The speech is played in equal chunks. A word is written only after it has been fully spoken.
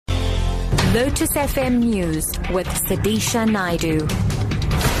Lotus FM News with SUDISHA Naidu.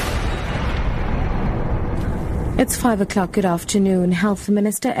 It's 5 o'clock. Good afternoon. Health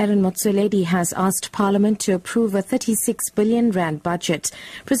Minister Motsoaledi has asked Parliament to approve a 36 billion rand budget.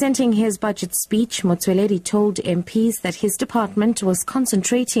 Presenting his budget speech, Motsoaledi told MPs that his department was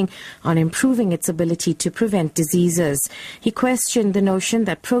concentrating on improving its ability to prevent diseases. He questioned the notion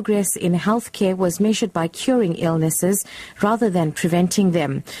that progress in healthcare was measured by curing illnesses rather than preventing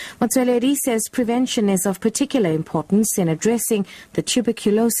them. Motsoaledi says prevention is of particular importance in addressing the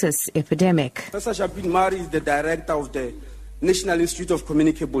tuberculosis epidemic. Professor Shapin Mari is the director of the National Institute of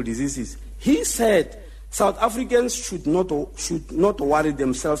Communicable Diseases. He said South Africans should not worry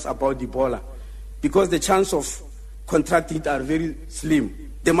themselves about Ebola because the chance of contracting it are very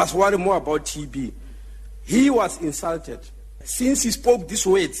slim. They must worry more about TB. He was insulted. Since he spoke these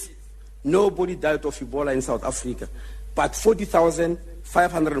words, nobody died of Ebola in South Africa, but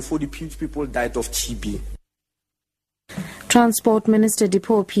 40,540 people died of TB. Transport Minister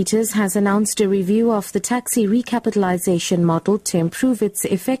Dipuo Peters has announced a review of the Taxi Recapitalisation model to improve its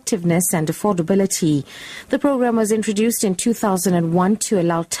effectiveness and affordability. The program was introduced in 2001 to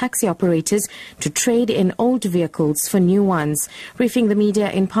allow taxi operators to trade in old vehicles for new ones. Briefing the media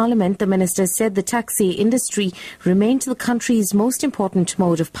in Parliament, the minister said the taxi industry remained the country's most important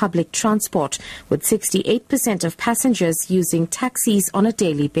mode of public transport, with 68% of passengers using taxis on a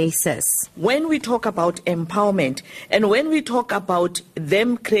daily basis. When we talk about empowerment and when we talk about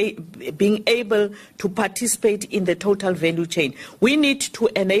them being able to participate in the total value chain, we need to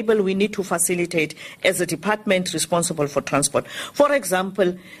enable, we need to facilitate as a department responsible for transport. For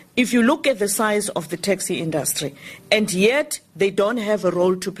example, if you look at the size of the taxi industry, and yet they don't have a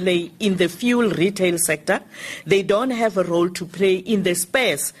role to play in the fuel retail sector, they don't have a role to play in the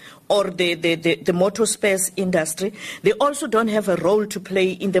spares or the motor spares industry, they also don't have a role to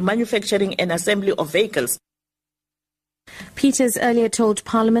play in the manufacturing and assembly of vehicles. Peters earlier told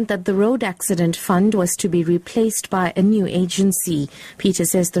Parliament that the Road Accident Fund was to be replaced by a new agency.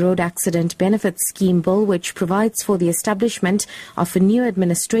 Peters says the Road Accident Benefits Scheme Bill, which provides for the establishment of a new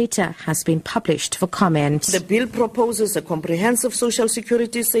administrator, has been published for comment. The bill proposes a comprehensive social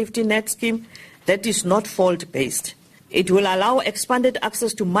security safety net scheme that is not fault-based. It will allow expanded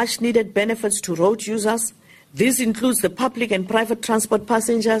access to much-needed benefits to road users. This includes the public and private transport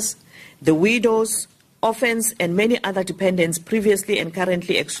passengers, the widows, orphans and many other dependents previously and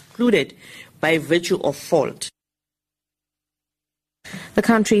currently excluded by virtue of fault. The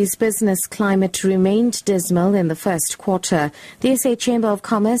country's business climate remained dismal in the first quarter. The SA Chamber of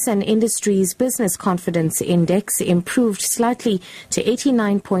Commerce and Industry's Business Confidence Index improved slightly to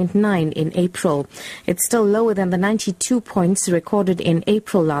 89.9 in April. It's still lower than the 92 points recorded in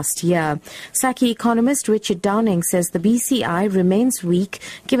April last year. SACCI economist Richard Downing says the BCI remains weak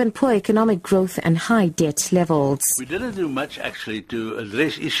given poor economic growth and high debt levels. We didn't do much actually to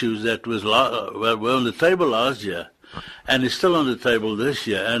address issues that were on the table last year and is still on the table this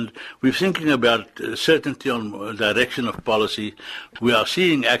year, and we're thinking about certainty on direction of policy. We are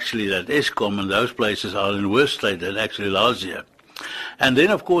seeing actually that Eskom and those places are in worse state than actually last year. And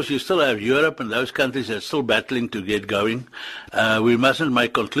then, of course, you still have Europe and those countries that are still battling to get going. We mustn't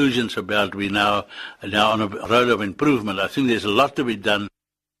make conclusions about we're now on a road of improvement. I think there's a lot to be done.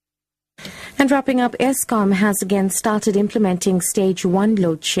 And wrapping up, Eskom has again started implementing stage 1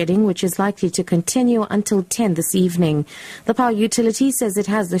 load shedding, which is likely to continue until 10 this evening. The power utility says it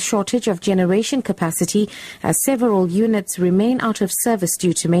has a shortage of generation capacity as several units remain out of service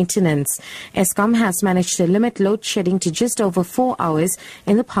due to maintenance. Eskom has managed to limit load shedding to just over 4 hours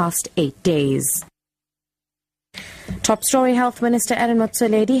in the past 8 days. Top story: Health Minister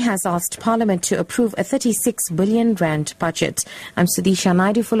Motsoaledi has asked Parliament to approve a 36 billion rand budget. I'm SUDISHA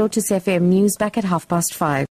Naidu for Lotus FM News, back at 5:30.